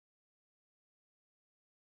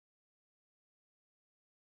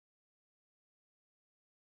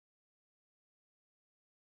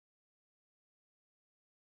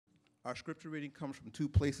Our scripture reading comes from two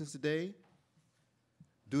places today.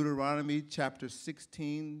 Deuteronomy chapter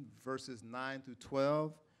 16, verses 9 through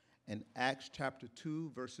 12, and Acts chapter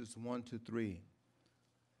 2, verses 1 to 3.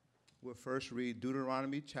 We'll first read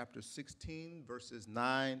Deuteronomy chapter 16, verses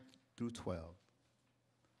 9 through 12.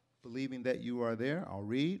 Believing that you are there, I'll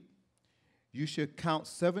read. You shall count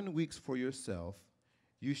 7 weeks for yourself.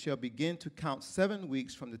 You shall begin to count 7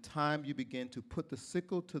 weeks from the time you begin to put the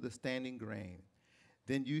sickle to the standing grain.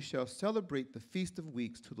 Then you shall celebrate the Feast of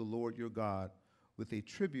Weeks to the Lord your God with a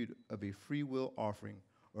tribute of a freewill offering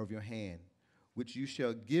of your hand, which you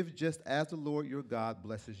shall give just as the Lord your God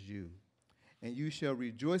blesses you. And you shall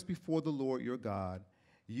rejoice before the Lord your God,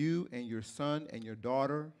 you and your son and your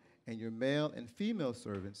daughter, and your male and female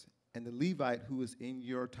servants, and the Levite who is in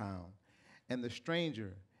your town, and the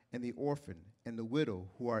stranger, and the orphan, and the widow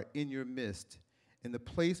who are in your midst, in the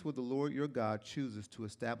place where the Lord your God chooses to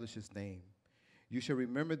establish his name. You shall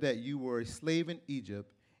remember that you were a slave in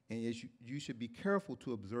Egypt, and you should be careful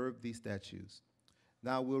to observe these statutes.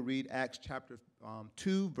 Now we'll read Acts chapter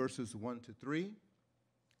 2, verses 1 to 3.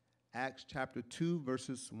 Acts chapter 2,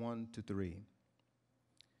 verses 1 to 3.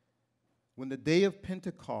 When the day of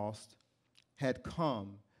Pentecost had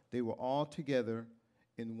come, they were all together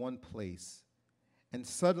in one place. And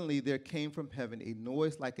suddenly there came from heaven a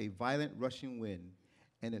noise like a violent rushing wind,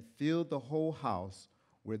 and it filled the whole house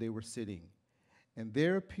where they were sitting. And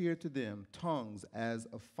there appeared to them tongues as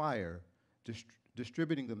of fire,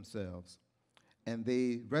 distributing themselves, and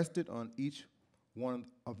they rested on each one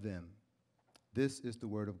of them. This is the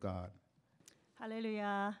word of God.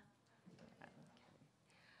 Hallelujah.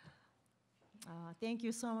 Thank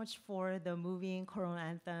you so much for the moving choral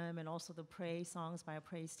anthem and also the praise songs by our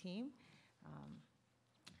praise team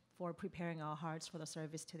for preparing our hearts for the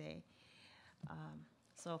service today.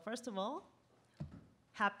 So first of all,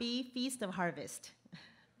 happy Feast of Harvest.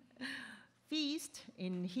 Feast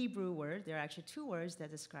in Hebrew word, there are actually two words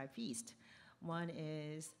that describe feast. One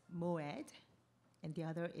is moed, and the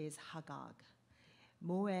other is hagag.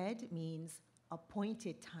 Moed means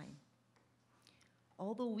appointed time.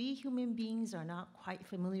 Although we human beings are not quite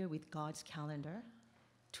familiar with God's calendar,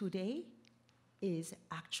 today is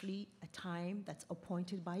actually a time that's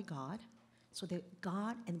appointed by God so that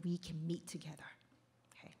God and we can meet together.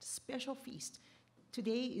 Okay, special feast.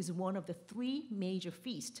 Today is one of the 3 major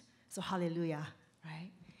feasts, so hallelujah, right?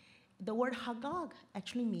 The word hagag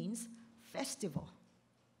actually means festival,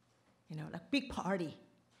 like big party.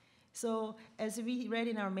 So as we read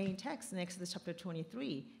in our main text in Exodus chapter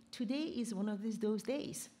 23, today is one of those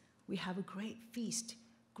days. We have a great feast,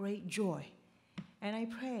 great joy. And I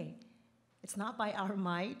pray it's not by our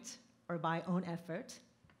might or by own effort,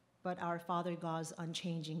 but our Father God's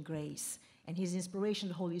unchanging grace and his inspiration,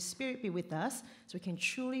 the Holy Spirit, be with us so we can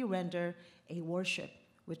truly render a worship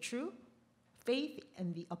with true faith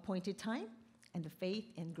in the appointed time and the faith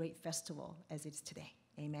in great festival as it's today.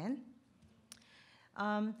 Amen.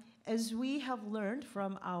 As we have learned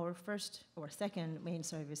from our first or second main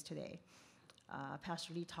service today,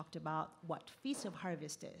 Pastor Lee talked about what Feast of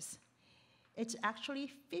Harvest is. It's actually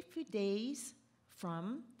 50 days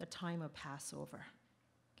from the time of Passover.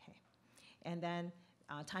 Okay, and then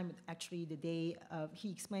the day of, he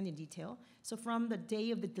explained in detail. So from the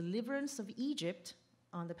day of the deliverance of Egypt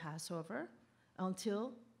on the Passover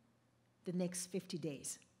until the next 50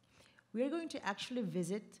 days. We are going to actually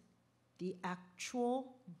visit the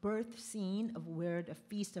actual birth scene of where the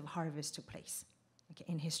Feast of Harvest took place, okay,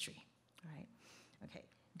 in history, all right? Okay,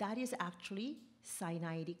 that is actually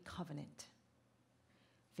Sinaitic covenant.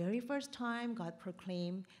 Very first time God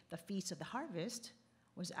proclaimed the Feast of the Harvest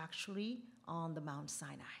was actually on the Mount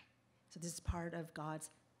Sinai. So this is part of God's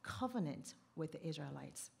covenant with the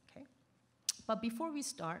Israelites, okay? But before we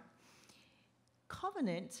start,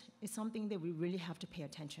 covenant is something that we really have to pay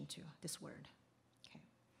attention to, this word.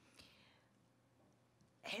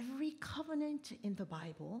 Every covenant in the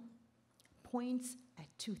Bible points at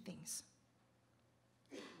 2 things.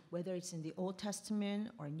 Whether it's in the Old Testament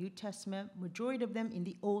or New Testament, majority of them in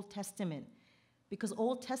the Old Testament, because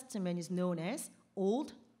Old Testament is known as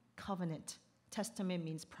Old Covenant. Testament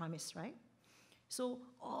means promise, right? So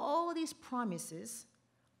all these promises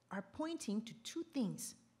are pointing to 2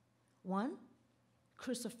 things. One,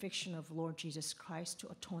 crucifixion of Lord Jesus Christ to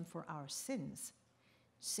atone for our sins.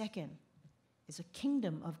 Second, is a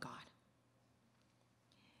kingdom of God.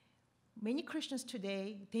 Many Christians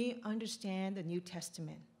today, they understand the New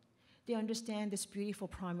Testament. They understand this beautiful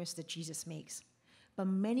promise that Jesus makes. But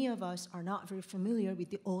many of us are not very familiar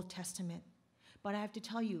with the Old Testament. But I have to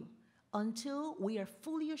tell you, until we are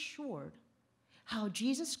fully assured how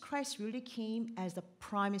Jesus Christ really came as the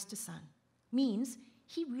promised Son, means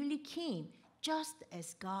He really came just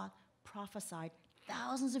as God prophesied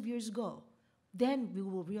thousands of years ago. Then we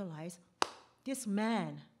will realize this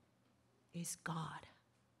man is God.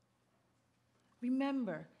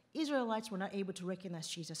 Remember, Israelites were not able to recognize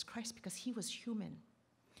Jesus Christ because he was human.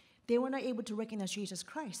 They were not able to recognize Jesus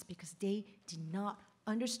Christ because they did not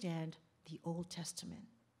understand the Old Testament.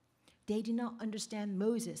 They did not understand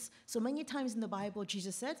Moses. So many times in the Bible,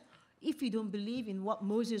 Jesus said, if you don't believe in what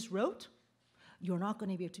Moses wrote, you're not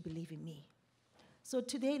going to be able to believe in me. So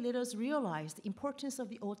today, let us realize the importance of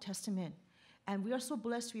the Old Testament. And we are so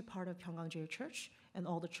blessed to be part of Gyeonggang Church and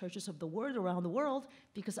all the churches of the world around the world,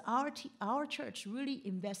 because our church really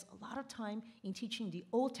invests a lot of time in teaching the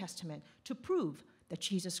Old Testament to prove that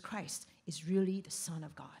Jesus Christ is really the Son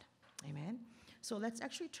of God. Amen? So let's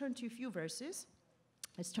actually turn to a few verses.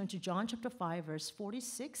 Let's turn to John chapter 5, verse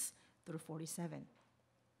 46 through 47.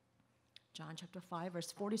 John chapter 5,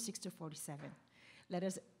 verse 46 to 47. Let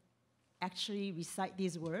us actually recite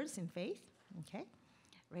these words in faith. Okay?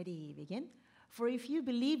 Ready, begin. For if you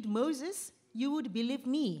believed Moses, you would believe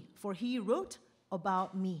me, for he wrote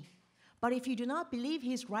about me. But if you do not believe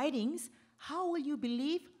his writings, how will you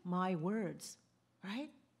believe my words? Right?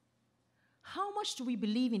 How much do we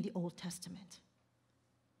believe in the Old Testament?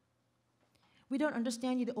 We don't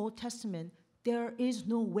understand the Old Testament. There is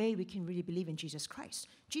no way we can really believe in Jesus Christ.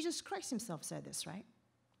 Jesus Christ himself said this, right?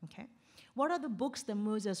 Okay. What are the books that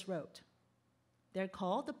Moses wrote? They're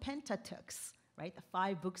called the Pentateuch, right? The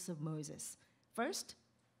 5 books of Moses. First,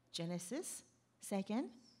 Genesis. Second,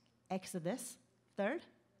 Exodus. Third,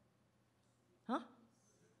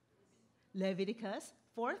 Leviticus.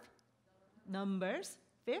 Fourth, Numbers.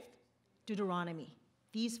 Fifth, Deuteronomy.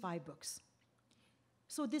 These 5 books.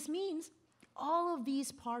 So this means all of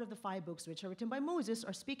these part of the 5 books which are written by Moses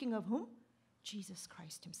are speaking of whom? Jesus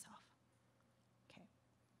Christ himself. Okay.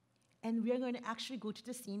 And we are going to actually go to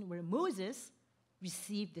the scene where Moses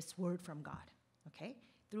received this word from God. Okay.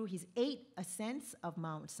 Through his 8 ascents of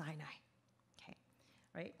Mount Sinai. Okay.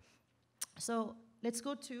 Right. So let's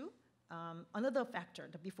go to another factor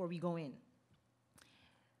before we go in.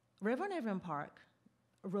 Reverend Evan Park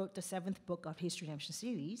wrote the 7th book of His Redemption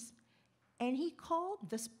series, and he called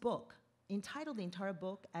this book, entitled the entire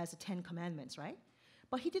book as the 10 Commandments, right?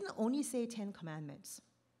 But he didn't only say 10 Commandments.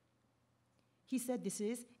 He said this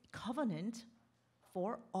is a covenant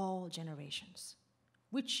for all generations,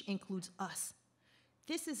 which includes us.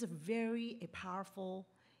 This is a very powerful,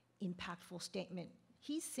 impactful statement.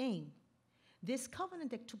 He's saying this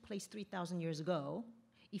covenant that took place 3,000 years ago,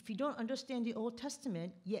 if you don't understand the Old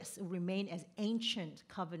Testament, yes, it will remain as ancient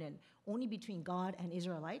covenant, only between God and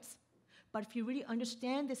Israelites. But if you really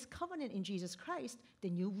understand this covenant in Jesus Christ,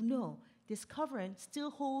 then you know this covenant still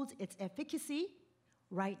holds its efficacy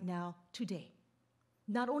right now, today.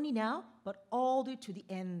 Not only now, but all the way to the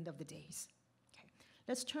end of the days. Okay.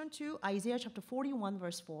 Let's turn to Isaiah chapter 41,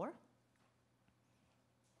 verse 4.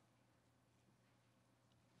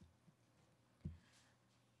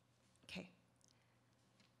 Okay.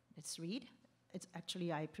 Let's read. It's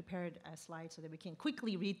actually, I prepared a slide so that we can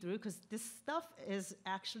quickly read through, because this stuff is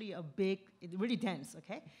actually really dense,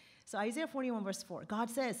 okay? So Isaiah 41, verse 4, God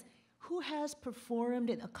says, who has performed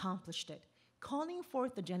and accomplished it, calling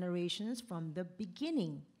forth the generations from the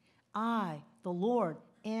beginning? I, the Lord,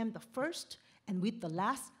 am the first, and with the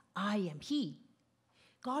last, I am he.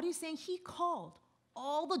 God is saying he called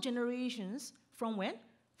all the generations from when?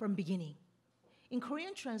 From beginning. In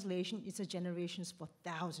Korean translation, it says generations for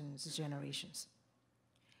thousands of generations.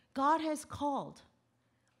 God has called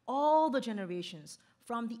all the generations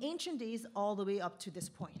from the ancient days all the way up to this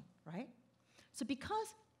point, right? So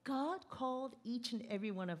because God called each and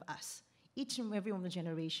every one of us, each and every one of the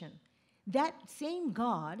generation, that same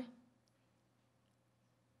God,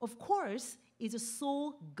 of course, is a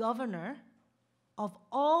sole governor of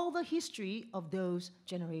all the history of those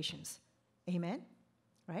generations. Amen?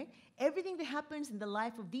 Right? Everything that happens in the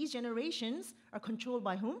life of these generations are controlled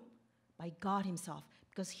by whom? By God himself,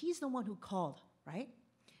 because he's the one who called, right?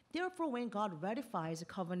 Therefore, when God ratifies the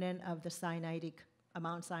covenant of the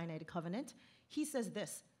Mount Sinai covenant, he says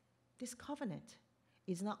this covenant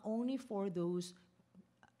is not only for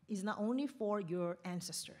your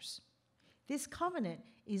ancestors. This covenant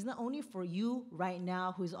is not only for you right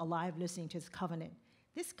now who's alive listening to this covenant.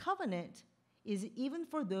 This covenant is even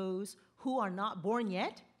for those who are not born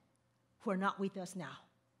yet, who are not with us now.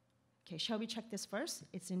 Okay, shall we check this verse?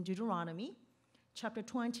 It's in Deuteronomy, chapter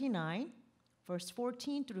 29, verse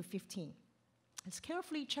 14 through 15. Let's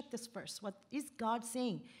carefully check this verse. What is God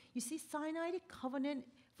saying? You see, Sinaitic covenant,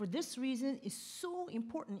 for this reason, is so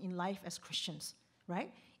important in life as Christians,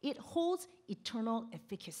 right? It holds eternal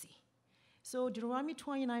efficacy. So Deuteronomy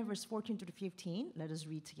 29, verse 14 to 15, let us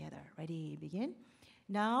read together. Ready, begin.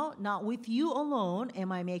 Now, not with you alone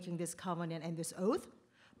am I making this covenant and this oath,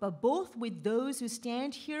 but both with those who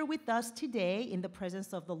stand here with us today in the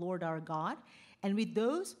presence of the Lord our God, and with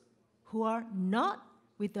those who are not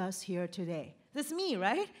with us here today. That's me,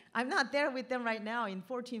 right? I'm not there with them right now in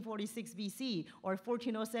 1446 BC or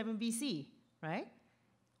 1407 BC, right?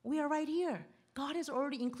 We are right here. God has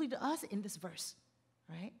already included us in this verse,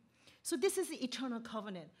 right? So this is the eternal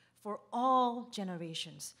covenant for all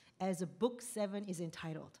generations, as book 7 is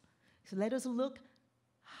entitled. So let us look,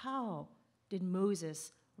 how did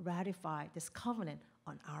Moses ratify this covenant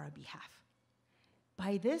on our behalf?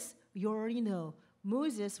 By this, we already know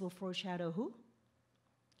Moses will foreshadow who?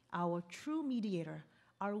 Our true mediator,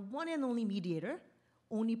 our one and only mediator,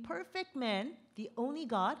 only perfect man, the only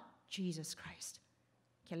God, Jesus Christ.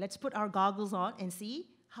 Okay, let's put our goggles on and see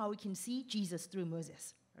how we can see Jesus through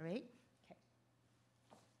Moses. All right? Okay.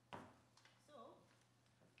 So,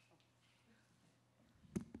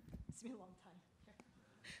 it's been a long time.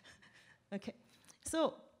 Okay.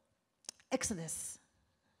 So, Exodus.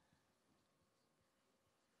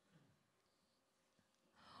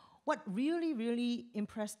 What really, really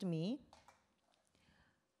impressed me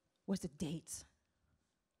was the dates.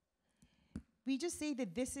 We just say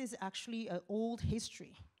that this is actually an old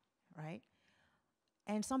history, right?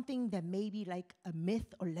 And something that may be like a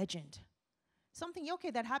myth or legend. Something,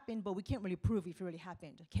 okay, that happened, but we can't really prove if it really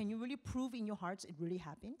happened. Can you really prove in your hearts it really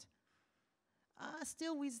happened?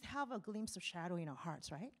 Still, we have a glimpse of shadow in our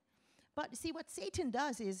hearts, right? But see, what Satan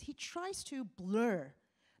does is he tries to blur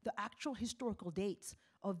the actual historical dates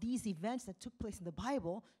of these events that took place in the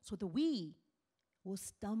Bible so that we will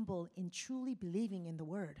stumble in truly believing in the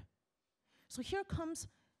Word. So here comes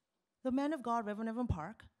the man of God, Reverend Evan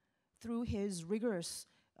Park, through his rigorous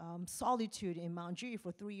solitude in Mount Jury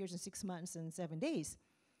for 3 years and 6 months and 7 days.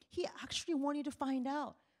 He actually wanted to find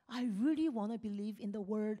out, I really want to believe in the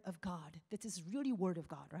Word of God. That is really Word of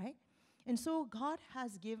God, right? And so God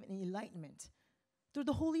has given enlightenment through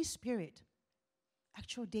the Holy Spirit,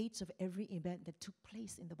 actual dates of every event that took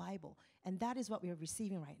place in the Bible. And that is what we are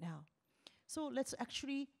receiving right now. So let's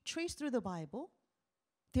actually trace through the Bible.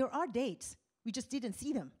 There are dates. We just didn't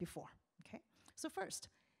see them before, okay? So first,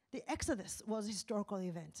 the Exodus was a historical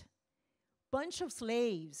event. Bunch of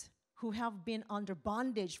slaves who have been under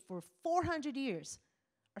bondage for 400 years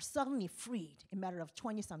are suddenly freed in a matter of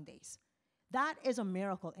 20-some days. That is a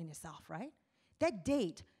miracle in itself, right? That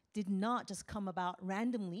date did not just come about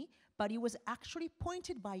randomly, but it was actually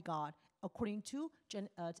pointed by God according to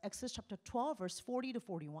Exodus chapter 12, verse 40 to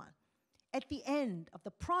 41. At the end of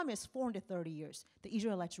the promised 430 years, the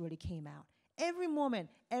Israelites really came out. Every moment,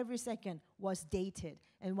 every second was dated.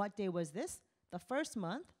 And what day was this? The first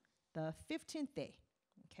month, the 15th day,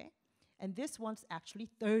 okay? And this one's actually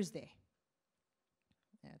Thursday.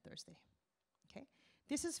 Thursday, okay?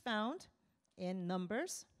 This is found in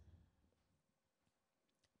Numbers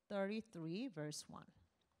 33, verse 1.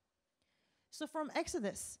 So from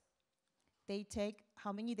Exodus, they take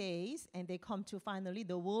how many days, and they come to finally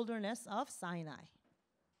the wilderness of Sinai.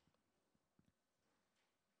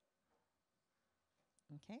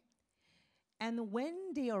 Okay? And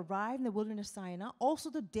when they arrive in the wilderness of Sinai, also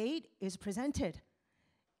the date is presented.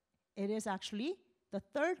 It is actually the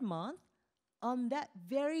 3rd month on that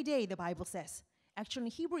very day, the Bible says. Actually,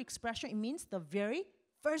 in Hebrew expression, it means the very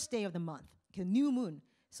first day of the month, okay, new moon.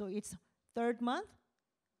 So it's 3rd month,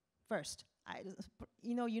 1st.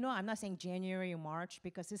 I'm not saying January or March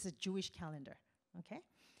because this is Jewish calendar, okay?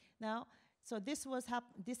 Now, so this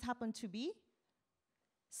happened to be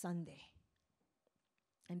Sunday.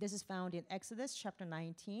 And this is found in Exodus chapter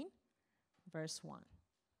 19, verse 1.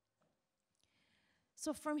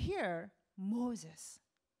 So from here, Moses,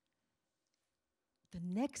 the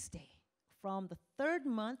next day, from the 3rd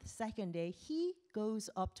month, 2nd day, he goes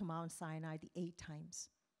up to Mount Sinai the 8 times.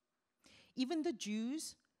 Even the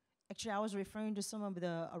Jews, actually I was referring to some of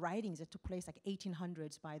the writings that took place like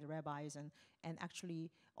 1800s by the rabbis and actually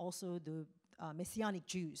also the Messianic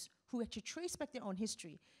Jews who actually trace back their own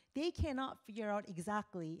history. They cannot figure out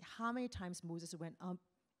exactly how many times Moses went up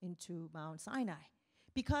into Mount Sinai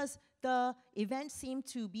because the events seem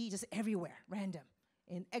to be just everywhere, random.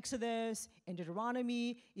 In Exodus, in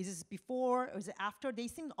Deuteronomy, is this before or is it after? They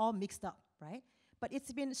seem all mixed up, right? But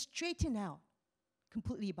it's been straightened out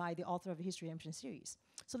completely by the author of the History Redemption series.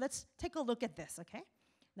 So let's take a look at this, okay?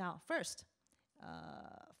 Now, first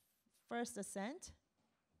ascent,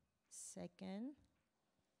 2nd,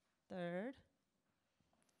 3rd,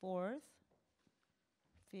 4th,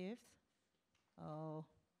 5th,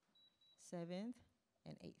 7th,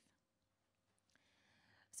 and 8th.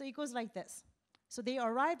 So it goes like this. So they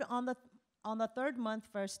arrived on the third month,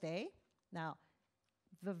 first day. Now,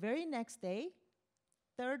 the very next day,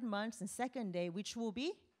 third month and second day, which will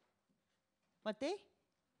be what day?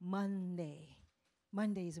 Monday.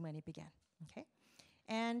 Monday is when it began. Okay?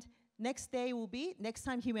 And next day will be, next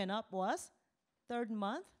time he went up was third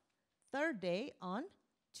month, third day on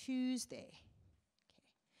Tuesday.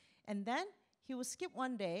 Okay. And then he will skip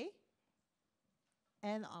one day.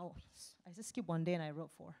 And I just skipped one day and I wrote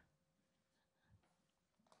 4.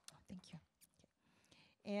 Oh, thank you.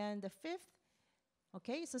 Okay. And the 5th,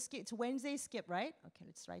 okay, so it's Wednesday skip, right? Okay,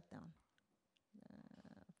 let's write down.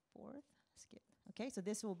 4th skip. Okay, so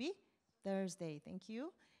this will be Thursday. Thank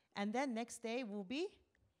you. And then next day will be,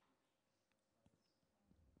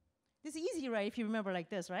 this is easy, right? If you remember like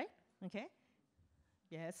this, right? Okay.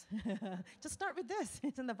 Yes. Just start with this.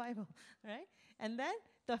 It's in the Bible, right? And then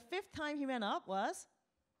the 5th time he went up was,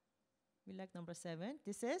 we like number 7.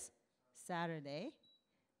 This is Saturday.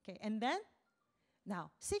 Okay, and then,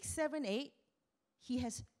 now, 6, 7, 8, he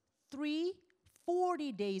has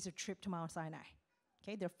 40 days of trip to Mount Sinai.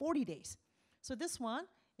 Okay, there are 40 days. So this one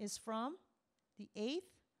is from the 8th,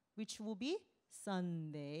 which will be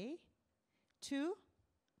Sunday, to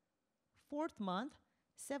 4th month,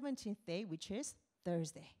 17th day, which is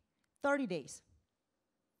Thursday. 30 days.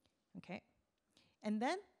 Okay. And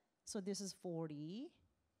then, so this is 40.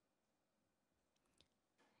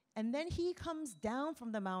 And then he comes down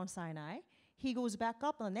from the Mount Sinai. He goes back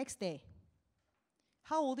up on the next day.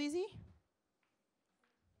 How old is he?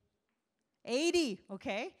 80,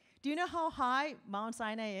 okay. Do you know how high Mount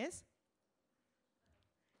Sinai is?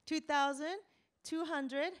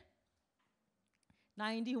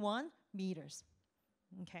 2,291 meters,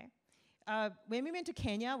 okay. When we went to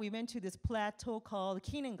Kenya, we went to this plateau called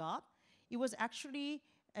Kinangop. It was actually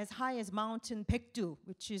as high as Mountain Paektu,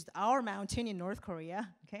 which is our mountain in North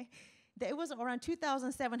Korea, okay? It was around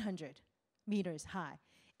 2,700 meters high.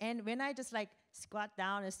 And when I just like squat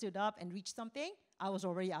down and stood up and reached something, I was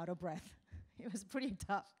already out of breath. It was pretty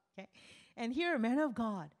tough, okay? And here, a man of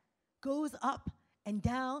God goes up and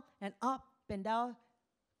down and up and down,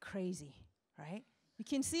 crazy, right? You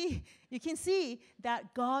can see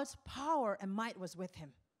that God's power and might was with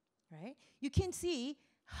him, right? You can see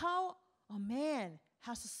how a man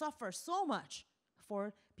has to suffer so much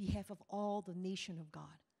for behalf of all the nation of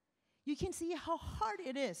God. You can see how hard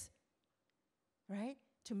it is, right,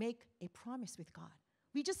 to make a promise with God.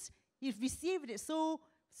 You've received it so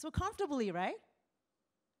comfortably, right?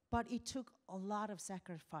 But it took a lot of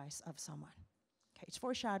sacrifice of someone. Okay, it's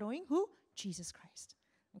foreshadowing who? Jesus Christ.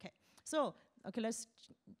 Okay, so, let's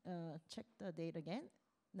check the date again.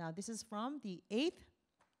 Now, this is from the 8th.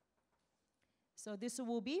 So this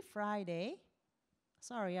will be Friday.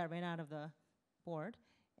 Sorry, I ran out of the board.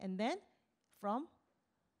 And then from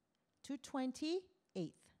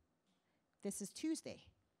 2/28th. This is Tuesday.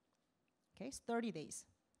 Okay, it's 30 days.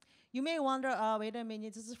 You may wonder, wait a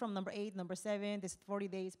minute, this is from number 8, number 7, this is 40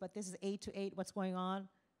 days, but this is 8 to 8, what's going on?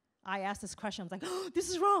 I asked this question, I was like, oh, this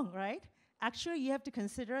is wrong, right? Actually, you have to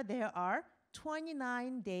consider there are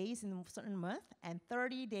 29 days in a certain month and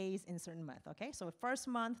 30 days in a certain month, okay? So first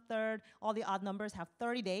month, third, all the odd numbers have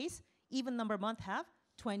 30 days. Even number month have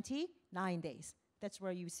 29 days. That's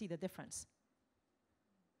where you see the difference.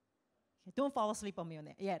 Okay, don't fall asleep on me on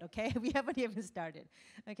that yet, okay? We haven't even started,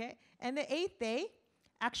 okay? And the 8th day,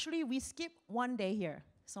 actually, we skip one day here.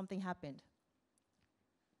 Something happened.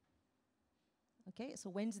 Okay, so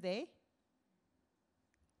Wednesday.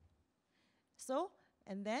 So,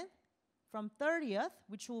 and then from 30th,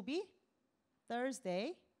 which will be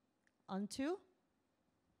Thursday, unto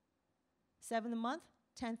 7th month,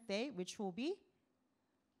 10th day, which will be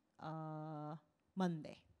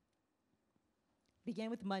Monday.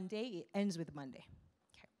 Begin with Monday, it ends with Monday.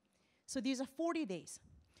 Okay. So these are 40 days.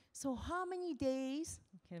 So how many days,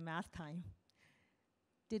 okay, math time,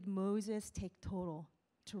 did Moses take total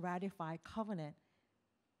to ratify covenant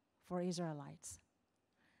for Israelites?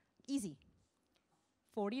 Easy.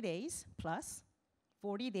 40 days plus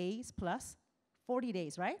 40 days plus 40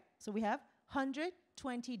 days, right? So we have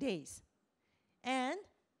 120 days. And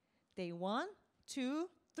day 1, 2,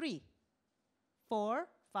 3, 4,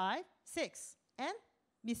 5, 6, and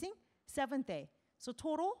missing 7th day. So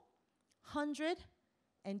total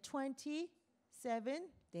 127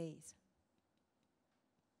 days.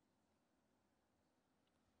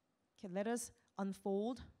 Okay, let us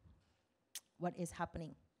unfold what is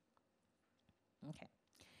happening. Okay.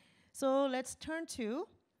 So let's turn to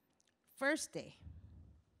first day.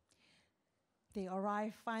 They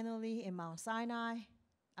arrive finally in Mount Sinai,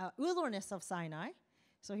 wilderness of Sinai.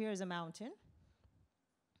 So here is a mountain.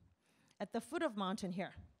 At the foot of mountain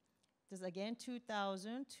here, This is again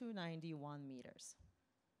 2,291 meters.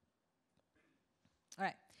 All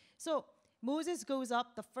right. So Moses goes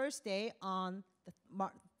up the first day on the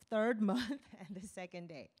third month and the second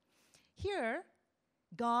day. Here,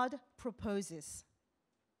 God proposes.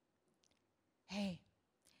 Hey,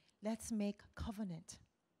 let's make covenant.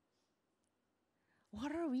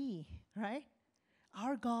 What are we, right?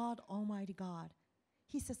 Our God, Almighty God.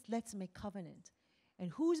 He says, let's make covenant. And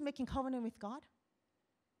who's making covenant with God?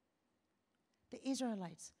 The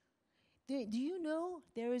Israelites. Do you know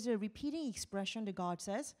there is a repeating expression that God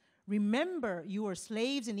says? Remember, you were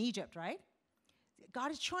slaves in Egypt, right?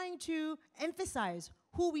 God is trying to emphasize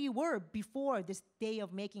who we were before this day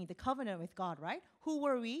of making the covenant with God, right? Who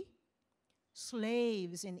were we?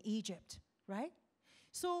 Slaves in Egypt, right?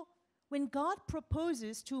 So when God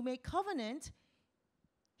proposes to make covenant,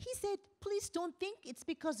 he said, please don't think it's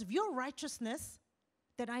because of your righteousness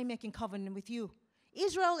that I'm making covenant with you.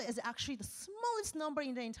 Israel is actually the smallest number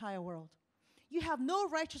in the entire world. You have no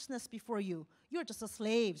righteousness before you. You're just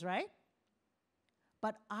slaves, right?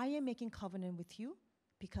 But I am making covenant with you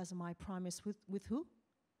because of my promise with who?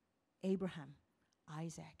 Abraham,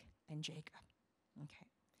 Isaac, and Jacob. Okay.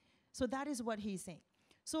 So that is what he's saying.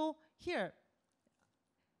 So here,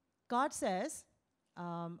 God says,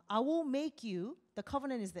 I will make you, the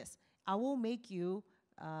covenant is this, I will make you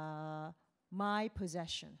my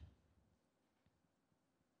possession.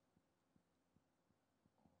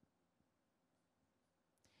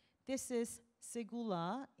 This is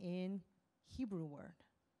segula in Hebrew word.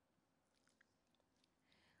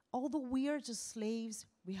 Although we are just slaves,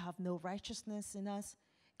 we have no righteousness in us,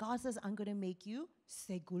 God says, I'm going to make you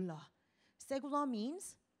segula. Segula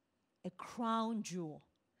means a crown jewel.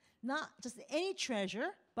 Not just any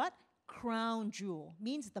treasure, but crown jewel.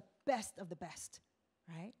 Means the best of the best,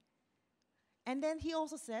 right? And then he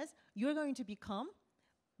also says, you're going to become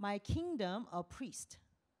my kingdom of priest.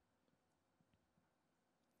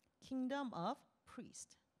 Kingdom of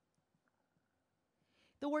priest.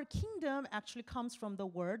 The word kingdom actually comes from the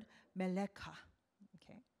word meleka.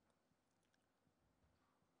 Okay.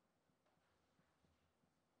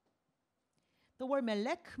 The word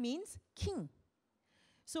melek means king.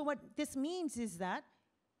 So what this means is that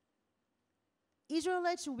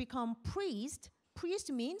Israelites will become priest. Priest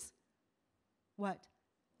means what?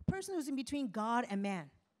 Person who's in between God and man,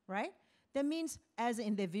 right? That means as an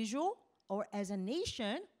individual or as a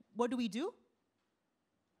nation, what do?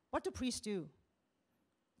 What do priests do?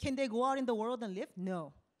 Can they go out in the world and live?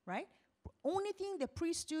 No, right? Only thing the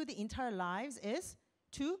priests do the entire lives is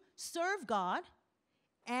to serve God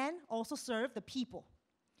and also serve the people.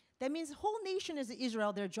 That means the whole nation is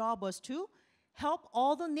Israel. Their job was to help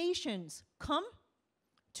all the nations come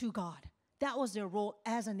to God. That was their role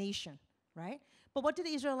as a nation, right? But what did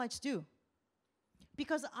the Israelites do?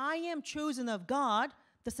 Because I am chosen of God,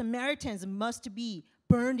 the Samaritans must be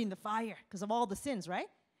burned in the fire because of all the sins, right?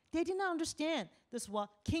 They did not understand this what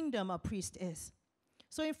kingdom of priest is.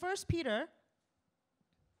 So in 1 Peter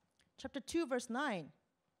chapter 2, verse 9,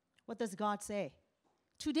 what does God say?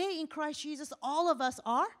 Today in Christ Jesus, all of us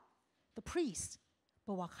are the priest.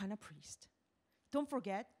 But what kind of priest? Don't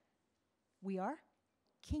forget, we are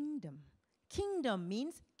kingdom. Kingdom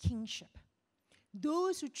means kingship.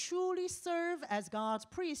 Those who truly serve as God's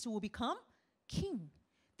priests will become king.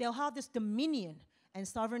 They'll have this dominion and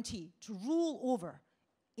sovereignty to rule over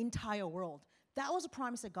entire world. That was a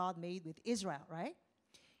promise that God made with Israel, right?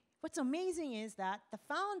 What's amazing is that the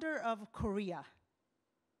founder of Korea,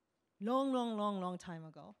 long time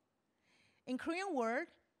ago, in Korean word,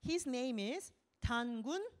 his name is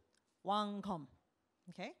Tangun Wangkom.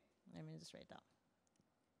 Okay? Let me just write it down.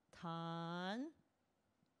 Tangun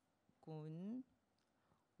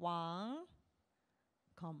Wangkom.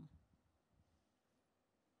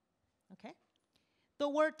 Okay? The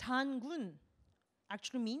word Tangun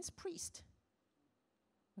actually means priest.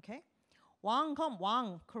 Okay? Wangkom,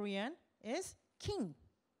 Wang, Korean, is king.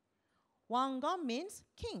 Wangkom means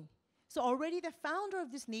king. So already the founder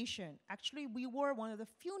of this nation, actually we were one of the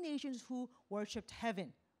few nations who worshipped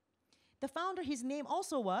heaven. The founder, his name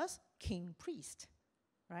also was king priest,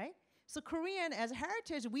 right? So Korean as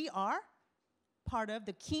heritage, we are part of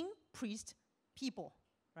the king priest people,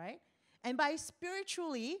 right? And by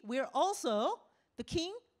spiritually, we're also the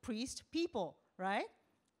king priest people, right?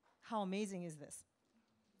 How amazing is this?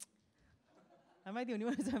 Am I the only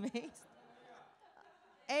one who's amazed?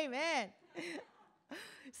 Amen.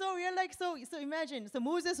 So we're like, so imagine, so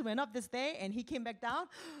Moses went up this day and he came back down.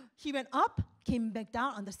 He went up, came back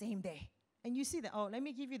down on the same day. And you see that, oh, let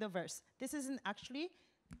me give you the verse. This isn't actually,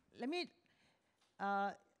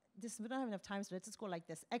 we don't have enough time, so let's just go like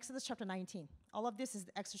this. Exodus chapter 19. All of this is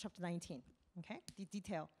Exodus chapter 19, okay? The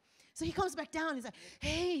detail. So he comes back down. He's like,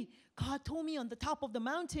 hey, God told me on the top of the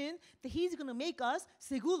mountain that he's going to make us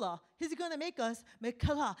segula. He's going to make us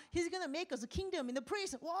mekala. He's going to make us a kingdom in the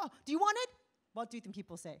priest. Wow, do you want it? What do you think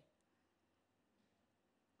people say?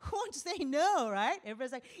 Who wants to say no, right?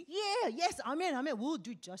 Everybody's like, yeah, yes, amen, amen. We'll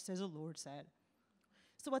do just as the Lord said.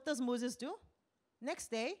 So what does Moses do? Next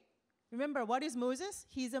day, remember, what is Moses?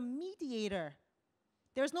 He's a mediator.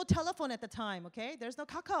 There's no telephone at the time, okay? There's no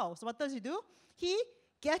kakao. So what does he do? He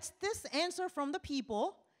gets this answer from the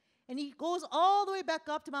people, and he goes all the way back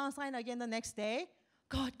up to Mount Sinai again the next day.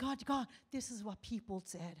 God, this is what people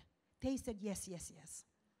said. They said yes, yes, yes.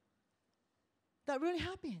 That really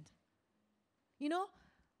happened. You know,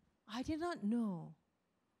 I did not know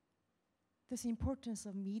this importance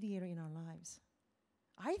of mediator in our lives.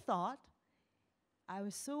 I thought I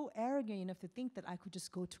was so arrogant enough to think that I could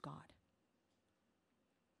just go to God.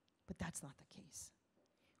 But that's not the case.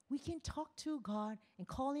 We can talk to God and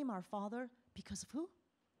call him our Father because of who?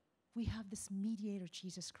 We have this mediator,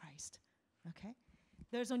 Jesus Christ. Okay?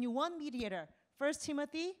 There's only one mediator. 1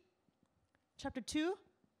 Timothy chapter 2,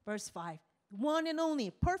 verse 5. One and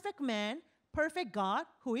only perfect man, perfect God,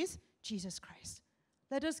 who is Jesus Christ.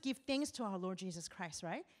 Let us give thanks to our Lord Jesus Christ,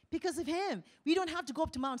 right? Because of him, we don't have to go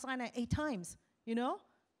up to Mount Sinai 8 times, you know?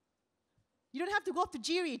 You don't have to go up to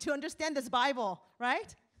Jiri to understand this Bible,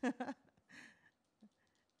 right?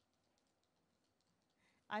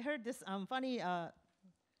 I heard this funny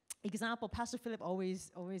example Pastor Philip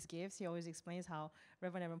always gives. He always explains how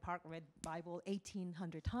Reverend Evan Park read Bible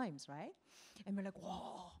 1,800 times, right? And we're like,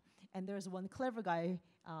 whoa. And there's one clever guy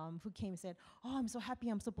who came and said, oh, I'm so happy,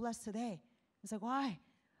 I'm so blessed today. It's like, why?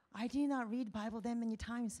 I did not read Bible that many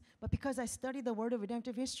times, but because I studied the Word of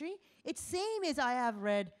Redemptive History, it's same as I have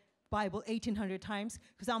read Bible 1,800 times,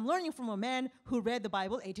 because I'm learning from a man who read the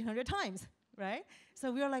Bible 1,800 times, right?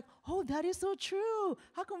 So we are like, oh, that is so true.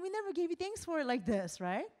 How come we never gave you thanks for it like this,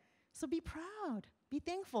 right? So be proud, be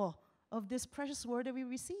thankful of this precious word that we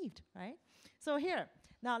received, right? So here,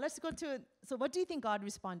 now let's go to, so what do you think God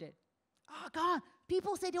responded? Oh, God,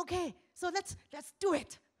 people said, okay, so let's do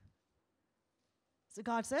it. So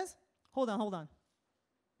God says, hold on.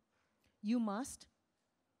 You must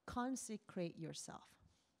consecrate yourself.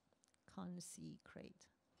 Consecrate.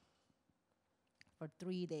 For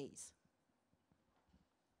 3 days.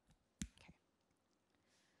 Okay.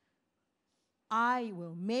 I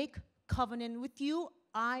will make covenant with you.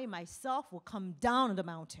 I myself will come down on the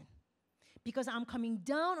mountain. Because I'm coming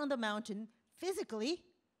down on the mountain physically,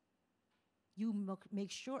 you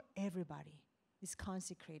make sure everybody is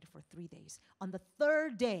consecrated for 3 days. On the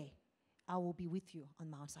 3rd day, I will be with you on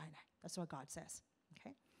Mount Sinai. That's what God says.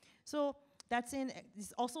 Okay? So that's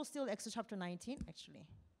it's also still Exodus chapter 19, actually.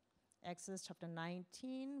 Exodus chapter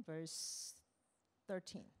 19, verse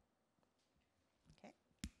 13. Okay?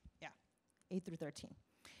 Yeah, 8 through 13.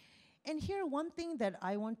 And here, one thing that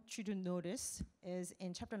I want you to notice is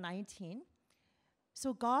in chapter 19,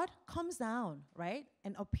 so God comes down, right,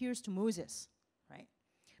 and appears to Moses, right?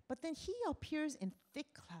 But then he appears in thick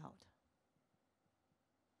cloud.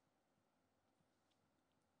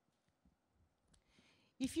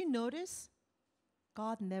 If you notice,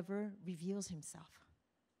 God never reveals himself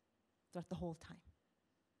throughout the whole time.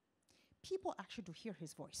 People actually do hear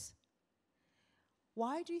his voice.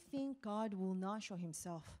 Why do you think God will not show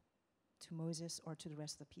himself to Moses or to the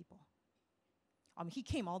rest of the people? He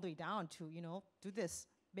came all the way down to, do this,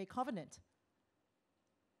 make covenant.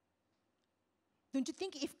 Don't you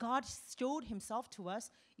think if God showed himself to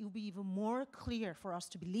us, it would be even more clear for us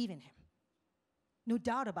to believe in him? No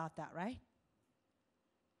doubt about that, right?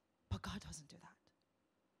 But God doesn't do that.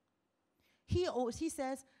 He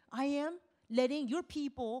says, I am letting your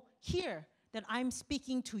people hear that I'm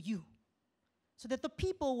speaking to you, so that the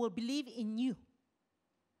people will believe in you.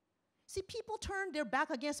 See, people turned their back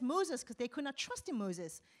against Moses because they could not trust in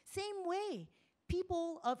Moses. Same way,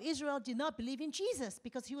 people of Israel did not believe in Jesus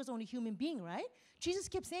because he was only a human being, right? Jesus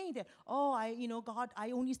kept saying that, God,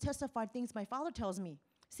 I only testify things my Father tells me.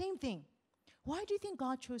 Same thing. Why do you think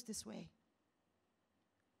God chose this way?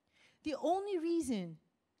 The only reason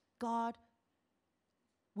God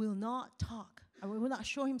will not talk, or will not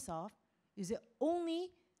show himself, is that only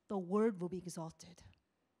the word will be exalted.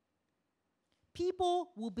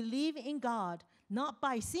 People will believe in God not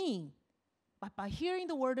by seeing, but by hearing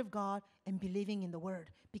the word of God and believing in the word,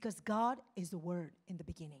 because God is the word in the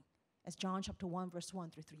beginning, as John chapter 1, verse 1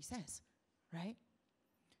 through 3 says, right?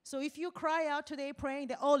 So if you cry out today praying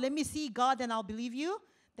that, let me see God, then I'll believe you,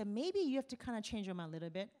 then maybe you have to kind of change your mind a little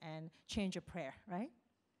bit and change your prayer, right?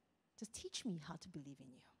 Just teach me how to believe in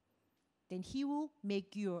you, then he will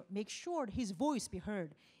make sure his voice be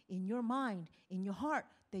heard in your mind, in your heart,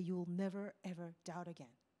 that you will never, ever doubt again.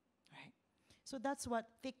 Right? So that's what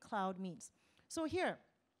thick cloud means. So here,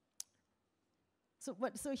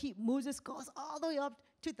 Moses goes all the way up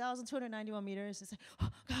 2,291 meters and said, oh,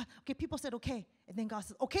 God, okay, people said, okay. And then God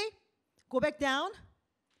says, okay, go back down,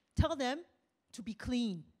 tell them to be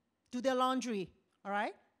clean, do their laundry, all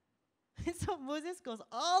right? And so Moses goes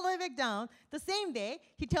all the way back down. The same day,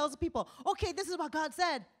 he tells the people, okay, this is what God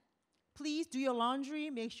said. Please do your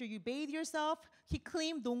laundry, make sure you bathe yourself, keep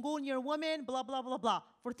clean, don't go near a woman, blah, blah, blah, blah,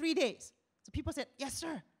 for 3 days. So people said, yes,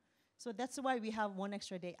 sir. So that's why we have one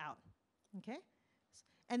extra day out, okay?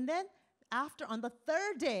 And then on the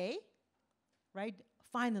third day, right,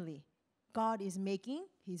 finally, God is making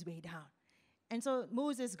his way down. And so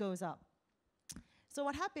Moses goes up. So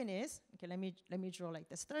what happened is, okay, let me draw like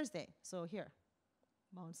this. Thursday, so here,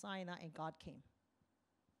 Mount Sinai, and God came.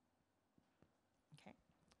 Okay,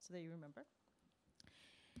 so that you remember.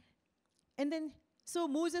 And then, so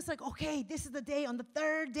Moses like, okay, this is the day, on the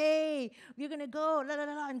third day, we're going to go,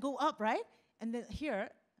 and go up, right? And then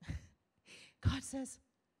here, God says,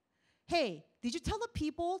 hey, did you tell the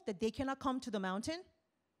people that they cannot come to the mountain?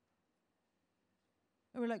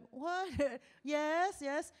 And we're like, what?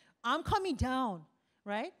 Yes, I'm coming down,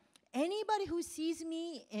 right? Anybody who sees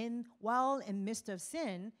me while in midst of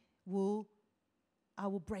sin, I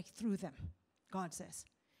will break through them, God says.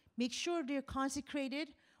 Make sure they're consecrated.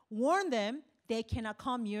 Warn them they cannot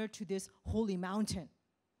come near to this holy mountain.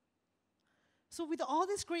 So with all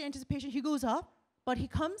this great anticipation, he goes up, but he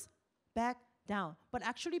comes back down. But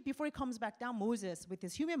actually, before he comes back down, Moses, with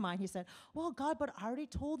his human mind, he said, well, God, but I already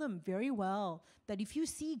told them very well that if you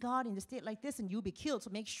see God in a state like this, and you'll be killed, so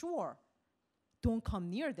make sure, don't come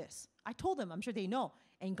near this. I told them, I'm sure they know.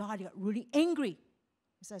 And God got really angry.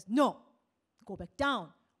 He says, no, go back down.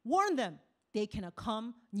 Warn them, they cannot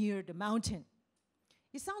come near the mountain.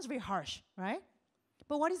 It sounds very harsh, right?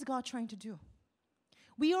 But what is God trying to do?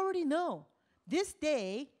 We already know this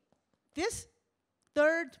day, this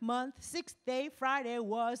third month, 6th day, Friday,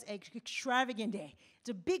 was an extravagant day. It's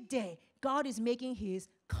a big day. God is making his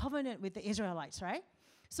covenant with the Israelites, right?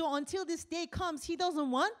 So until this day comes, he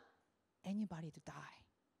doesn't want anybody to die.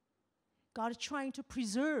 God is trying to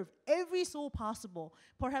preserve every soul possible.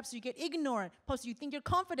 Perhaps you get ignorant. Perhaps you think you're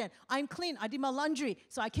confident. I'm clean. I did my laundry,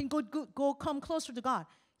 so I can go come closer to God.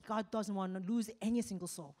 God doesn't want to lose any single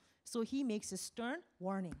soul. So he makes a stern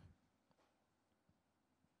warning.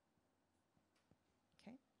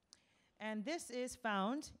 Okay? And this is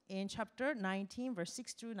found in chapter 19, verse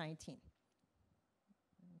 6 through 19.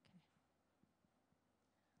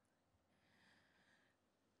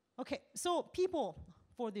 Okay, so people,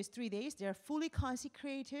 for these 3 days, they're fully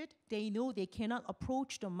consecrated. They know they cannot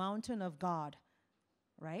approach the mountain of God,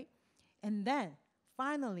 right? And then,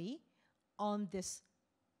 finally, on this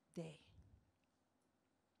day,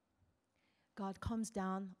 God comes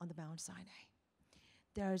down on the Mount Sinai.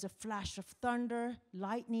 There is a flash of thunder,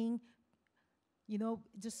 lightning,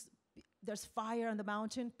 there's fire on the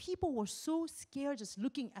mountain. People were so scared just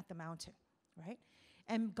looking at the mountain, right?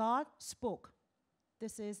 And God spoke.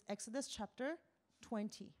 This is Exodus chapter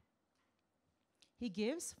 20. He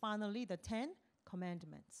gives finally the 10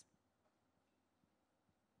 commandments.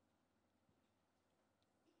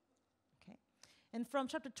 Okay. And from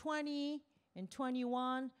chapter 20 and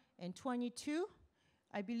 21 and 22,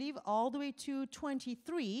 I believe all the way to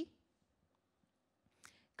 23,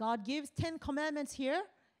 God gives 10 commandments here,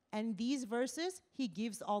 and these verses, he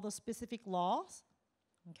gives all the specific laws.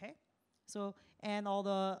 Okay. So, and all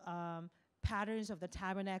the patterns of the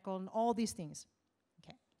tabernacle and all these things.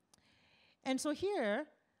 Okay. And so here,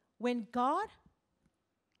 when God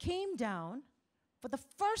came down, for the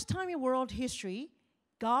first time in world history,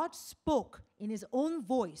 God spoke in his own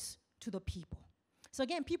voice to the people. So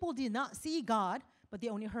again, people did not see God, but they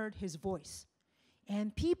only heard his voice.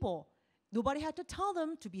 And people, nobody had to tell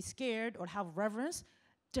them to be scared or have reverence.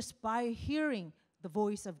 Just by hearing the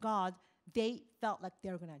voice of God, they felt like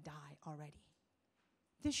they're going to die already.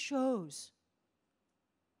 This shows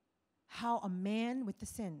how a man with the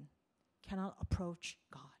sin cannot approach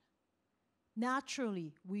God.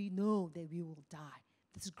 Naturally, we know that we will die.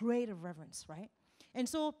 This great reverence, right? And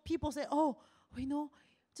so people say,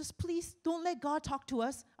 just please don't let God talk to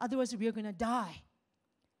us, otherwise we're going to die.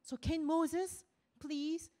 So can Moses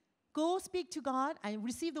please go speak to God and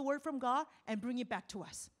receive the word from God and bring it back to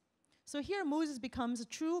us? So here Moses becomes a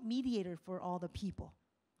true mediator for all the people.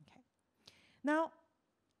 Okay. Now,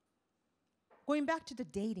 going back to the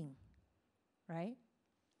dating, right?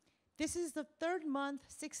 This is the 3rd month,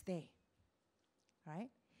 6th day, right?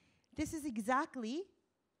 This is exactly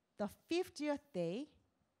the 50th day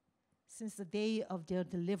since the day of their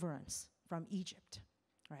deliverance from Egypt,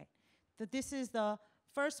 right? That this is the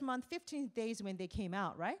first month, 15 days when they came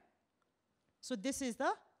out, right? So this is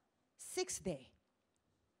the 6th day.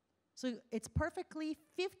 So it's perfectly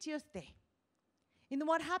 50th day. And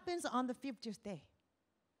what happens on the 50th day?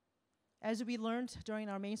 As we learned during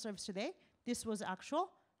our main service today, this was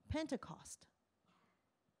actual Pentecost.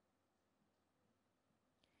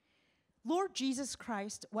 Lord Jesus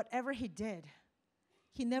Christ, whatever he did,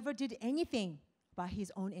 he never did anything by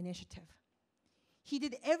his own initiative. He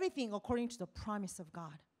did everything according to the promise of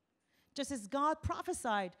God. Just as God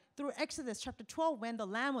prophesied through Exodus chapter 12 when the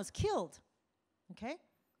lamb was killed, okay?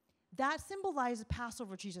 That symbolizes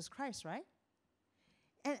Passover Jesus Christ, right?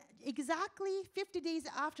 And exactly 50 days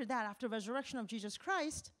after that, after the resurrection of Jesus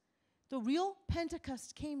Christ, the real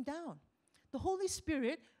Pentecost came down. The Holy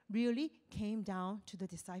Spirit really came down to the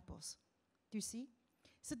disciples. Do you see?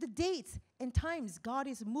 So the dates and times God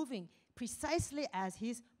is moving precisely as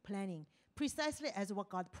he's planning, precisely as what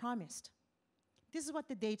God promised. This is what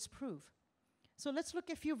the dates prove. So let's look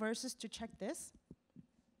at a few verses to check this.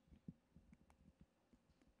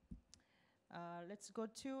 Let's go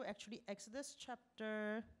to actually Exodus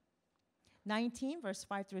chapter 19, verse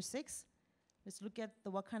 5 through 6. Let's look at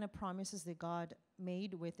what kind of promises that God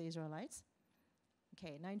made with the Israelites.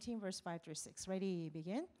 Okay, 19, verse 5 through 6. Ready,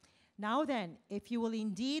 begin. Now then, if you will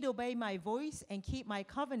indeed obey my voice and keep my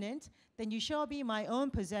covenant, then you shall be my own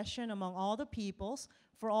possession among all the peoples,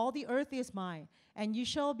 for all the earth is mine. And you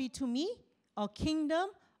shall be to me a kingdom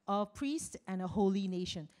of priests and a holy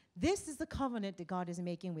nation. This is the covenant that God is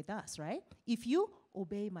making with us, right? If you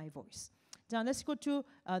obey my voice. Now let's go to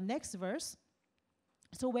next verse.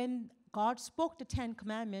 So when God spoke the 10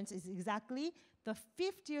 commandments, is exactly the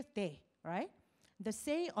 50th day, right? The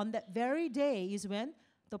say on that very day is when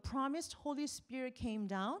the promised Holy Spirit came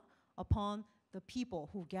down upon the people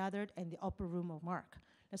who gathered in the upper room of Mark.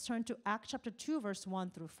 Let's turn to Acts chapter 2, verse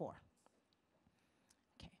 1 through 4.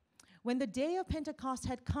 Okay. When the day of Pentecost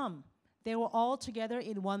had come, they were all together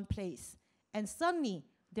in one place. And suddenly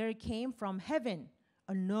there came from heaven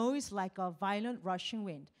a noise like a violent rushing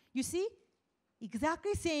wind. You see,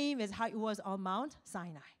 exactly same as how it was on Mount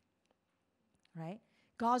Sinai, right?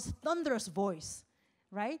 God's thunderous voice,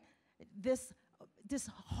 right? This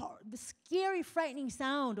scary, frightening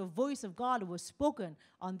sound of voice of God was spoken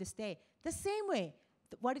on this day. The same way,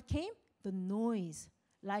 what it came? The noise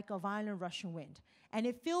like a violent rushing wind. And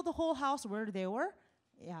it filled the whole house where they were.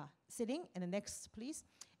 Yeah, sitting. And the next, please.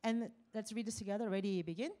 And let's read this together. Ready,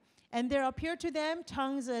 begin. And there appeared to them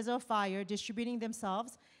tongues as of fire, distributing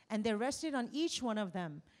themselves, and they rested on each one of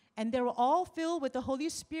them. And they were all filled with the Holy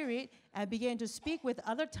Spirit and began to speak with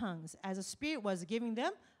other tongues as the Spirit was giving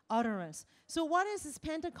them utterance. So what is this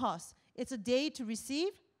Pentecost? It's a day to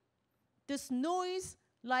receive this noise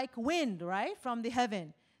like wind, right, from the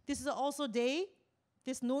heaven. This is also day,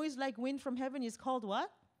 this noise like wind from heaven is called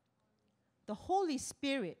what? The Holy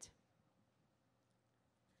Spirit.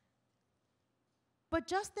 But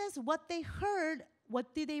just as what they heard,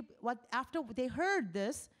 after they heard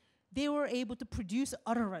this, they were able to produce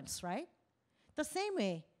utterance, right? The same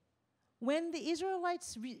way, when the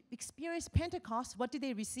Israelites experienced Pentecost, what did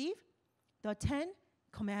they receive? The 10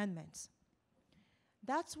 Commandments.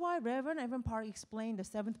 That's why Reverend Evan Park explained the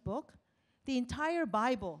 7th book. The entire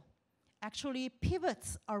Bible actually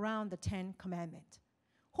pivots around the 10 Commandments.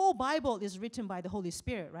 Whole Bible is written by the Holy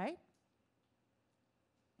Spirit, right?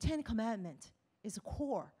 10 Commandments is a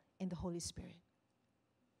core in the Holy Spirit.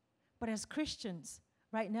 But as Christians,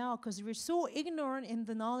 right now, because we're so ignorant in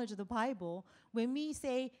the knowledge of the Bible, when we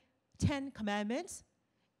say 10 Commandments,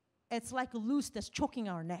 it's like a noose that's choking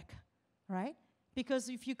our neck, right? Because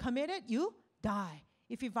if you commit it, you die.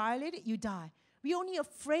 If you violate it, you die. We're only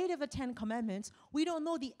afraid of the 10 Commandments. We don't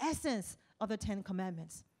know the essence of the 10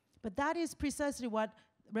 Commandments. But that is precisely what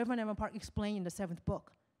Reverend Evan Park explained in the 7th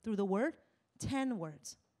book through the word, 10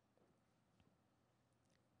 words.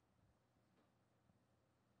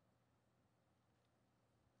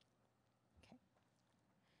 Okay.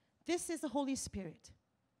 This is the Holy Spirit.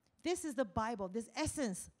 This is the Bible, this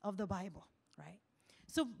essence of the Bible, right?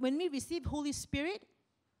 So when we receive Holy Spirit,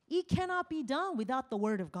 it cannot be done without the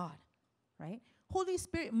Word of God, right? Holy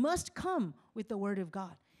Spirit must come with the Word of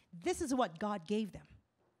God. This is what God gave them.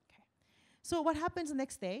 Okay. So what happens the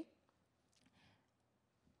next day?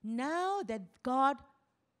 Now that God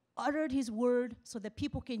uttered His Word so that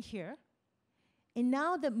people can hear, and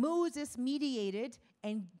now that Moses mediated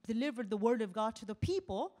and delivered the Word of God to the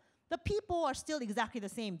people are still exactly the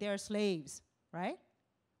same. They're slaves, right?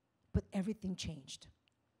 But everything changed.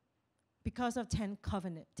 because of 10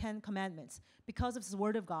 commandments, because of the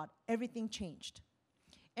word of God, everything changed.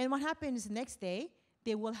 And what happened is the next day,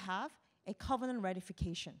 they will have a covenant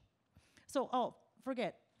ratification. So,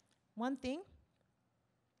 forget one thing.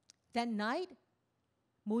 That night,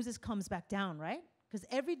 Moses comes back down, right? Because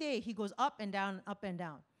every day he goes up and down, up and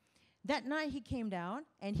down. That night he came down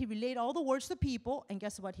and he relayed all the words to the people, and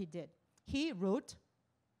guess what he did? He wrote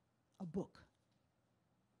a book.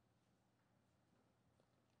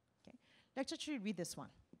 Okay, let's actually read this one.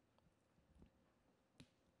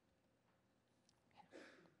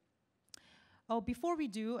 Oh, before we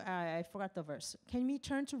do, I forgot the verse. Can we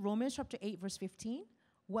turn to Romans chapter 8, verse 15?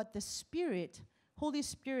 What the Spirit, Holy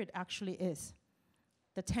Spirit actually is.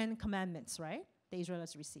 The 10 commandments, right? The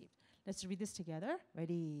Israelites received. Let's read this together.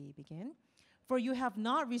 Ready, begin. For you have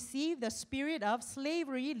not received the spirit of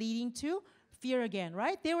slavery leading to fear again,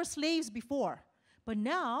 right? They were slaves before.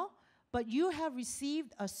 But you have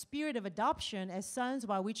received a spirit of adoption as sons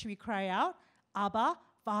by which we cry out, Abba,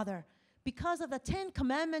 Father. Because of the 10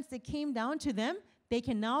 commandments that came down to them, they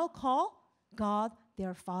can now call God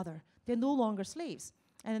their Father. They're no longer slaves.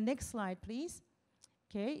 And the next slide, please.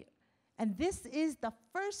 Okay. And this is the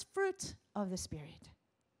first fruit of the Spirit.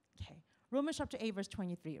 Okay. Romans chapter 8, verse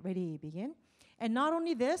 23. Ready, begin. And not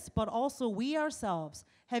only this, but also we ourselves,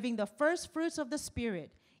 having the first fruits of the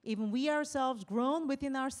Spirit, even we ourselves groan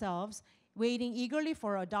within ourselves, waiting eagerly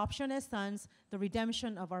for adoption as sons, the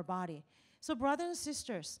redemption of our body. So, brothers and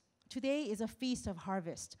sisters, today is a feast of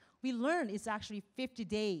harvest. We learned it's actually 50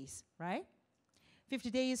 days, right? 50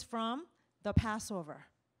 days from the Passover,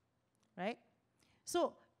 right?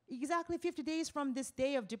 So, exactly 50 days from this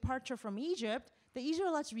day of departure from Egypt, the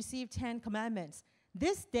Israelites received 10 commandments.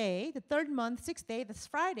 This day, the third month, 6th day, this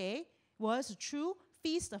Friday, was a true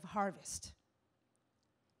feast of harvest.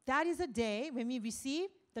 That is a day when we receive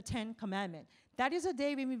the 10 commandments. That is a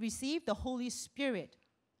day when we receive the Holy Spirit,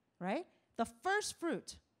 right? The first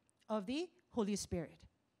fruit of the Holy Spirit.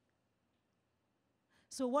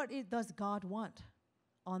 So what does God want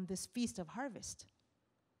on this feast of harvest?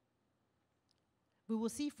 We will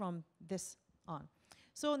see from this on.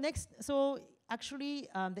 So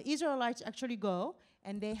the Israelites actually go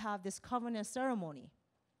and they have this covenant ceremony.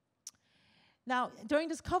 Now, during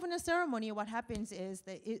this covenant ceremony, what happens is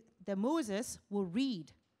that Moses will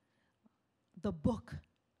read the book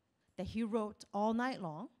that he wrote all night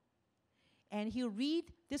long, and he'll read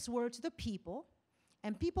this word to the people,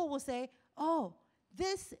 and people will say, oh,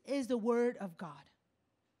 this is the word of God.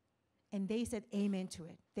 And they said amen to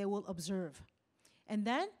it. They will observe. And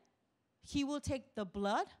then he will take the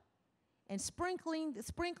blood and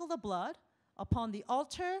sprinkle the blood upon the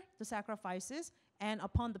altar, the sacrifices, and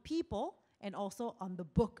upon the people, and also on the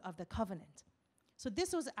book of the covenant. So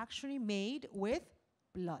this was actually made with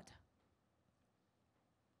blood,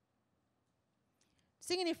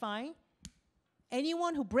 signifying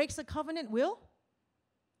anyone who breaks the covenant will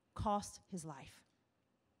cost his life.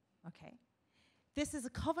 Okay? This is a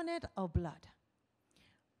covenant of blood.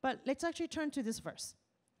 But let's actually turn to this verse.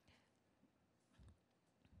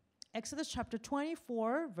 Exodus chapter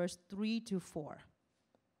 24, verse 3 to 4.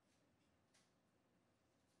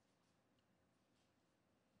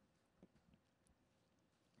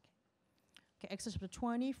 Okay, Exodus chapter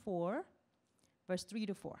 24, verse 3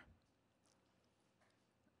 to 4.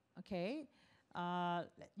 Okay,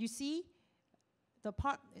 you see the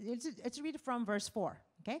part, let's read it from verse 4.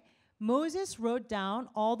 Okay, Moses wrote down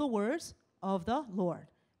all the words of the Lord.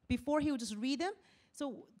 Before he would just read them.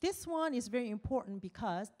 So this one is very important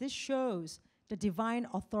because this shows the divine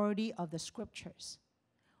authority of the scriptures.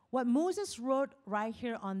 What Moses wrote right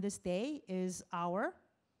here on this day is our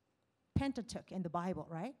Pentateuch in the Bible,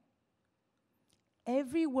 right?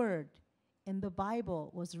 Every word in the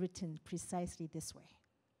Bible was written precisely this way.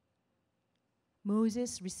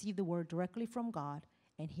 Moses received the word directly from God,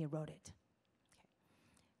 and he wrote it.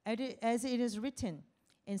 Okay. As it is written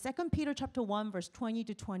in 2 Peter chapter 1, verse 20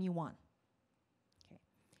 to 21.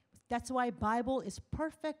 That's why Bible is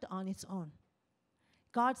perfect on its own.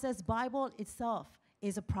 God says Bible itself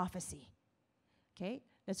is a prophecy. Okay,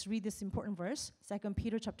 let's read this important verse, 2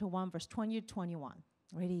 Peter chapter 1, verse 20 to 21.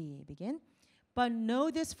 Ready, begin. But know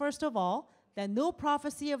this first of all, that no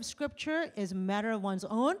prophecy of Scripture is a matter of one's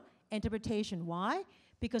own interpretation. Why?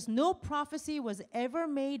 Because no prophecy was ever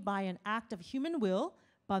made by an act of human will,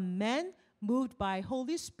 but men moved by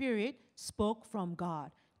Holy Spirit spoke from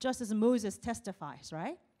God, just as Moses testifies,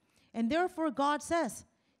 right? And therefore, God says,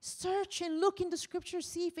 search and look in the scriptures,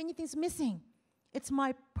 see if anything's missing. It's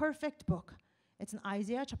my perfect book. It's in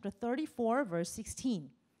Isaiah chapter 34, verse 16.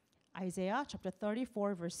 Isaiah chapter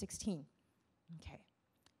 34, verse 16. Okay.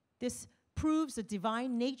 This proves the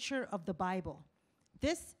divine nature of the Bible.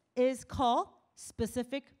 This is called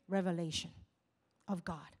specific revelation of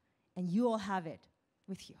God. And you all have it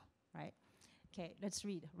with you, right? Okay, let's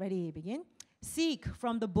read. Ready, begin. Seek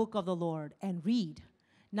from the book of the Lord and read.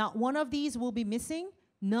 Not one of these will be missing.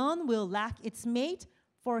 None will lack its mate,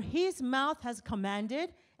 for his mouth has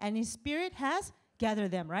commanded and his spirit has gathered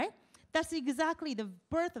them, right? That's exactly the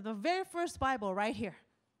birth of the very first Bible right here.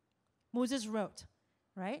 Moses wrote,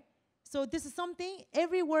 right? So this is something,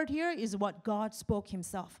 every word here is what God spoke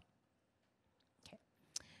himself. Okay.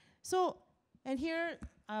 So, and here,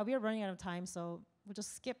 we are running out of time, so we'll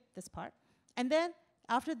just skip this part. And then,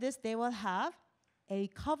 after this, they will have a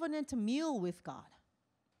covenant meal with God.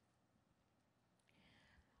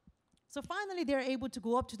 So finally, they're able to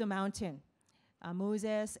go up to the mountain.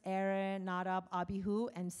 Moses, Aaron, Nadab, Abihu,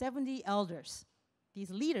 and 70 elders.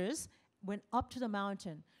 These leaders went up to the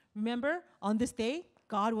mountain. Remember, on this day,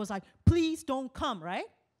 God was like, please don't come, right?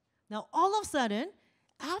 Now, all of a sudden,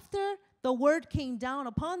 after the word came down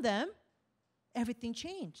upon them, everything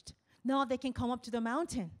changed. Now they can come up to the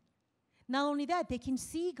mountain. Not only that, they can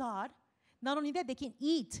see God. Not only that, they can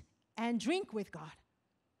eat and drink with God.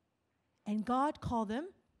 And God called them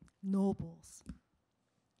nobles.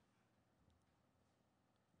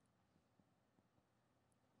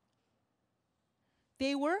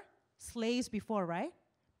 They were slaves before, right?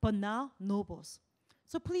 But now nobles.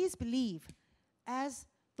 So please believe, as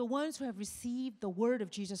the ones who have received the word of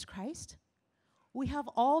Jesus Christ, we have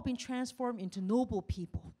all been transformed into noble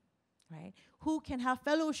people, right? Who can have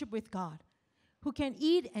fellowship with God, who can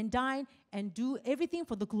eat and dine and do everything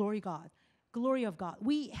for the glory of God.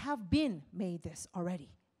 We have been made this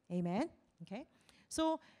already. Amen? Okay?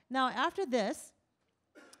 So now after this,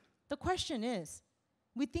 the question is,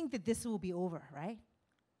 we think that this will be over, right?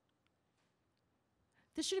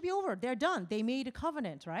 This should be over. They're done. They made a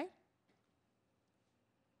covenant, right?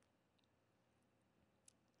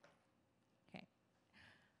 Okay.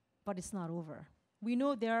 But it's not over. We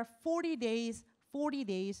know there are 40 days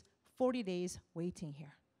waiting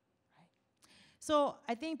here. Right? So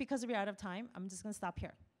I think because we're out of time, I'm just going to stop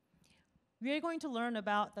here. We are going to learn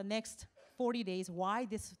about the next 40 days, why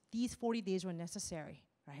these 40 days were necessary,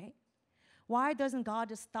 right? Why doesn't God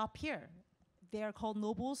just stop here? They are called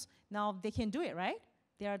nobles. Now they can do it, right?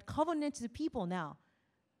 They are covenanted people now.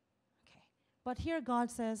 Okay. But here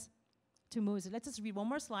God says to Moses, let's just read one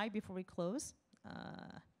more slide before we close.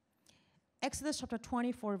 Exodus chapter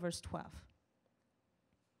 24, verse 12.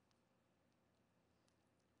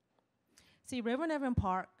 See, Reverend Evan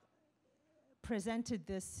Park presented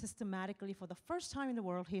this systematically for the first time in the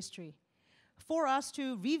world history. For us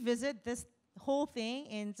to revisit this whole thing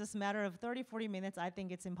in just a matter of 30, 40 minutes, I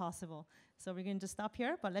think it's impossible. So we're going to just stop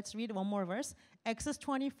here, but let's read one more verse. Exodus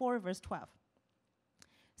 24, verse 12.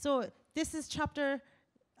 So this is chapter,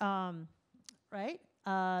 right?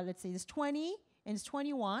 Let's see, it's 20 and it's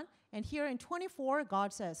 21. And here in 24,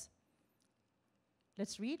 God says,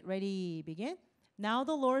 let's read. Ready, begin. Now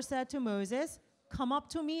the Lord said to Moses, come up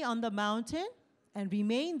to me on the mountain and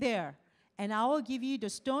remain there. And I will give you the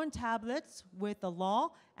stone tablets with the law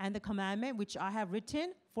and the commandment which I have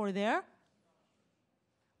written for there.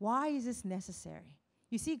 Why is this necessary?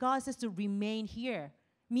 You see, God says to remain here.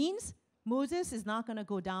 Means Moses is not going to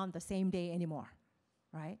go down the same day anymore,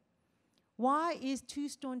 right? Why is 2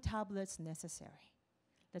 stone tablets necessary?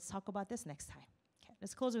 Let's talk about this next time. Okay,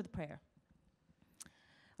 let's close with prayer.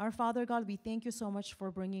 Our Father God, we thank you so much for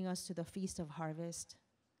bringing us to the Feast of Harvest.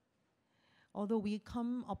 Although we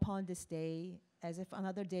come upon this day as if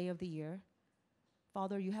another day of the year,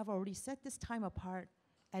 Father, you have already set this time apart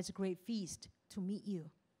as a great feast to meet you.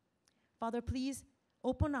 Father, please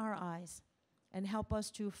open our eyes and help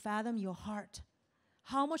us to fathom your heart,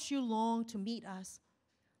 how much you long to meet us,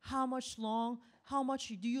 how much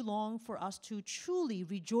do you long for us to truly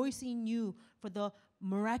rejoice in you for the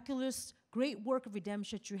miraculous, great work of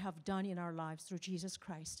redemption that you have done in our lives through Jesus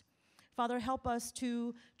Christ. Father, help us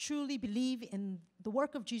to truly believe in the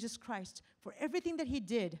work of Jesus Christ, for everything that he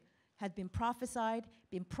did had been prophesied,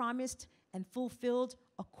 been promised, and fulfilled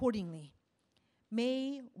accordingly.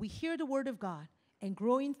 May we hear the word of God and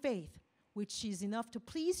grow in faith, which is enough to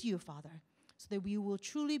please you, Father, so that we will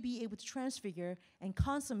truly be able to transfigure and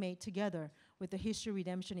consummate together with the history of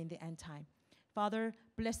redemption in the end time. Father,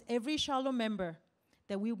 bless every Shiloh member,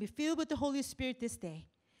 that we will be filled with the Holy Spirit this day.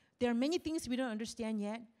 There are many things we don't understand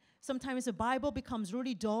yet. Sometimes the Bible becomes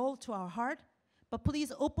really dull to our heart, but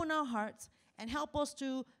please open our hearts and help us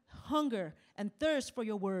to hunger and thirst for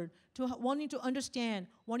your word, to wanting to understand,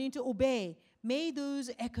 wanting to obey. May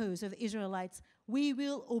those echoes of the Israelites, we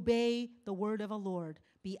will obey the word of our Lord,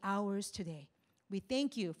 be ours today. We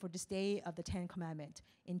thank you for this day of the 10 Commandments.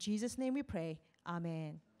 In Jesus' name we pray.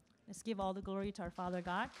 Amen. Let's give all the glory to our Father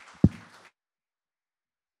God.